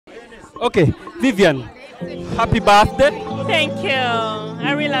Okay, Vivian, happy birthday. Thank you.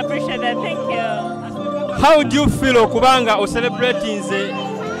 I really appreciate that. Thank you. How do you feel okubanga o celebrating the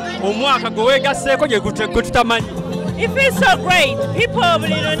omwaka gwegaseko gye gututamanyi? It feels so great. People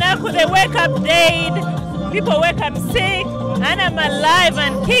they wake up dead, people wake up sick, and I'm alive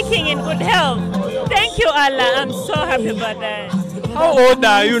and kicking in good health. Thank you, Allah. I'm so happy about that. How old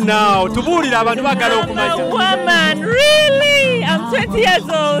are you now? I'm a woman, really? I'm 20 years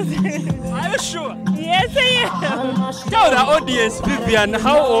old. Are you sure? Yes, I am. Tell the audience, Vivian,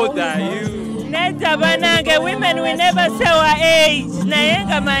 how old are you? Women will never say our age.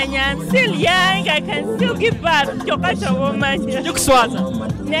 I'm still young, I can still give birth. I'm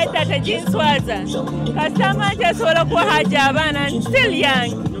still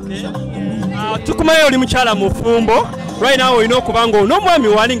young. Tukumayo oli mukyala mufumbo. Right now we know kubango no mwami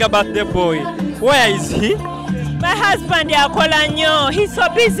walinga birthday boy. Where is he? My husband Yakolanyo. He's so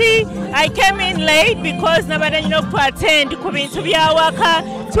busy. I came in late because nobody to attend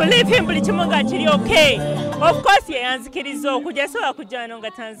to leave him okay. Of course he anzikirizo kujasoa kujana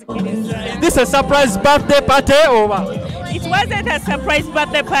ngatanzikiriza. Is this a surprise birthday party or what? It wasn't a surprise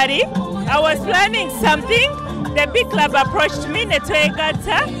birthday party. I was planning something. The big club approached me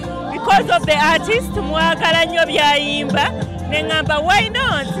because of the artist mwagala nnyo byayimba nengamba why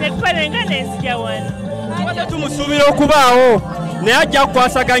not nekufalenga nensija wano wada tumusuubira okubaawo naye ajja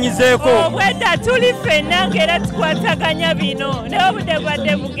kukwasaganyizeeko obwedda tuli ffenna ng'era tukwasaganya bino naye obudde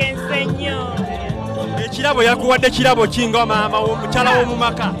bwadde bugenze nnyo. Ekirabo yakuwadde kirabo kinga maama omukyala w'omu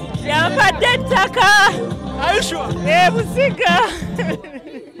maka? Yampadde ettaka. Are you sure? Busiga.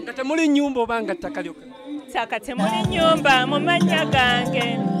 Nga temuli nnyumba oba nga ttaka lyokka? Ttaka temuli nnyumba mu mannya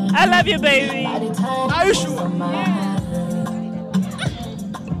gange. I love you, baby. Are you sure?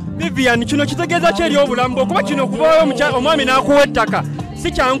 Vivian, kino kitegeeza ki eri obulamu bwo kuba kino okubayo omwami n'akuwa ettaka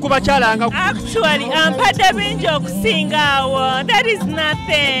si kyangu bakyalanga. Actually, ampadde bingi okusinga awo. That is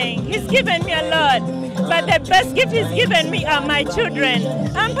nothing. He's given me a lot. But the best gift he's given me are my children.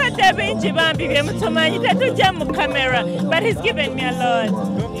 Ampadde bingi bambi bye mutumanyi tetujja mu camera. But he's given me a lot.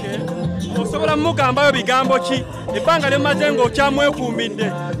 Okay. Osobola mugambayo bigambo ki ebbanga lyemaze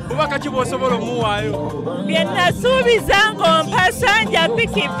ng'okyamwekuumidde bubaka ki bw'osobola omuwaayo? Bye nasuubiza ng'ompasa nja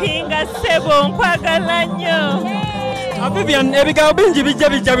pikipinga ssebo nkwagala nnyo. Vivian, ebigambo bingi bijja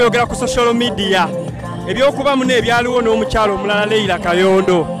byogera ku social media ebyokubamu n'ebyaliwo n'omukyalo omulala Leila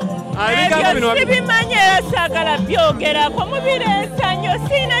Kayondo. Ebyo sibimanyi era saagala byogerako mubireesa nnyo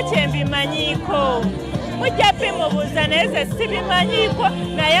siina kye mbimanyiiko. Mujja bimubuuza naye ze sibimanyiiko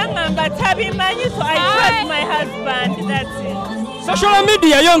naye ngamba tabimanyi, so I trust my husband. That's it. Social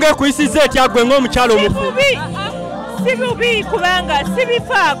media yongeye kuyisizza etya gwe ng'omukyalo omufu? Si bubi kubanga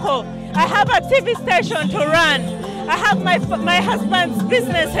sibifaako. I have a TV station to run. I have my husband's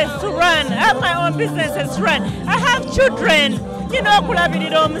businesses to run. I have my own businesses to run. I have children. You know,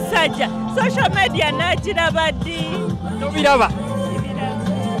 kulabirira omusajja. Social media nagiraba ddi. Tobiraba.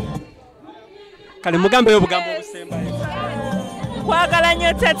 Kale mugambe obugambo obusembayo. Kwagala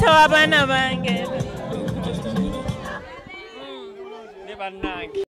nnyo taata w'abaana bange. Ne bannange.